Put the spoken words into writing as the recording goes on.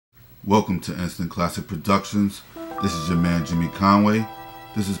Welcome to Instant Classic Productions. This is your man Jimmy Conway.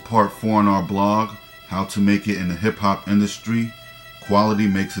 This is part 4 on our blog, How to Make It in the Hip Hop Industry. Quality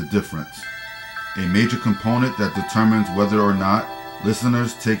makes a difference. A major component that determines whether or not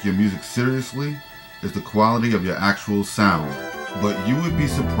listeners take your music seriously is the quality of your actual sound. But you would be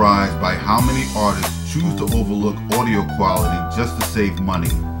surprised by how many artists choose to overlook audio quality just to save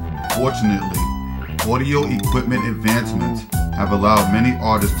money. Fortunately, audio equipment advancements have allowed many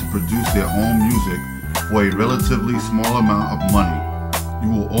artists to produce their own music for a relatively small amount of money.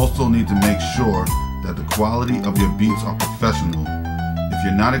 You will also need to make sure that the quality of your beats are professional. If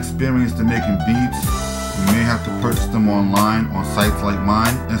you're not experienced in making beats, you may have to purchase them online on sites like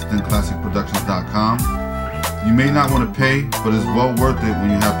mine, instantclassicproductions.com. You may not want to pay, but it's well worth it when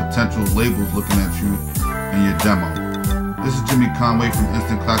you have potential labels looking at you and your demo. This is Jimmy Conway from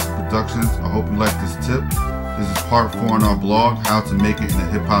Instant Classic Productions. I hope you like this tip. This is part 4 on our blog, How to Make It in the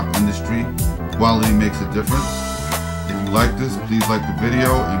Hip Hop Industry. Quality makes a difference. If you like this, please like the video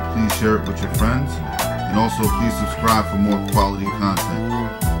and please share it with your friends. And also please subscribe for more quality content.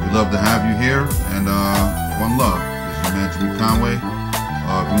 We love to have you here, and one love. This is your man Jimmy Conway.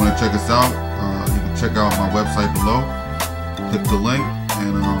 If you want to check us out, you can check out my website below. Click the link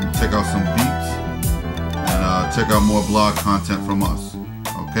and check out some beats and check out more blog content from us.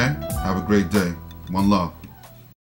 Okay? Have a great day. One love.